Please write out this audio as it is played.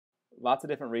Lots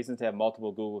of different reasons to have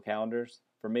multiple Google Calendars.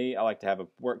 For me, I like to have a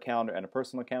work calendar and a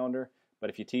personal calendar, but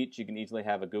if you teach, you can easily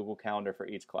have a Google Calendar for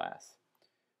each class.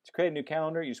 To create a new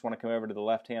calendar, you just want to come over to the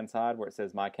left-hand side where it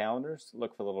says My Calendars,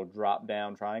 look for the little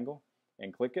drop-down triangle,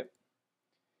 and click it.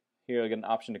 Here you'll get an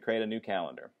option to create a new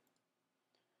calendar.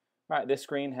 Alright, this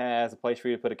screen has a place for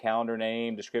you to put a calendar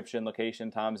name, description,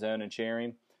 location, time zone, and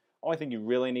sharing. Only thing you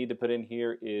really need to put in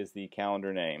here is the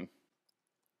calendar name.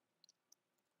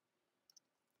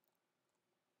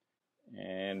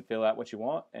 And fill out what you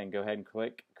want and go ahead and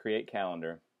click Create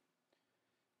Calendar.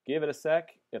 Give it a sec,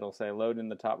 it'll say load in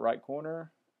the top right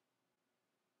corner,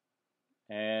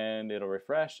 and it'll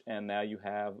refresh, and now you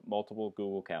have multiple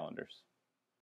Google Calendars.